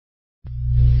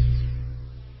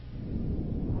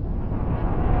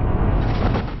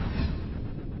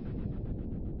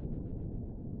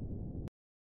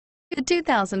The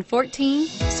 2014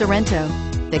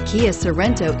 Sorento. The Kia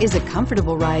Sorento is a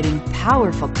comfortable riding,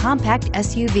 powerful compact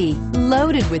SUV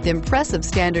loaded with impressive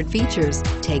standard features.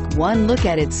 Take one look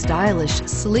at its stylish,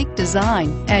 sleek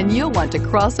design and you'll want to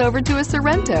cross over to a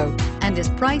Sorento, and is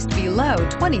priced below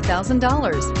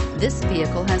 $20,000. This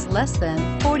vehicle has less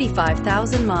than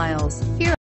 45,000 miles.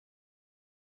 Here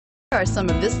are some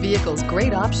of this vehicle's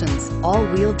great options: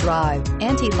 all-wheel drive,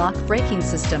 anti-lock braking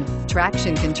system,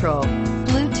 traction control,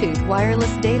 Bluetooth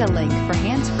wireless data link for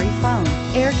hands-free phone,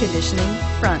 air conditioning,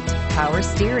 front, power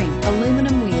steering,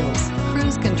 aluminum wheels,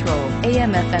 cruise control,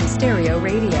 AM/FM stereo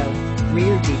radio,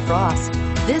 rear defrost.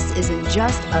 This isn't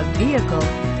just a vehicle,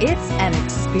 it's an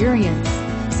experience.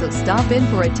 So stop in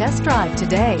for a test drive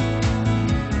today.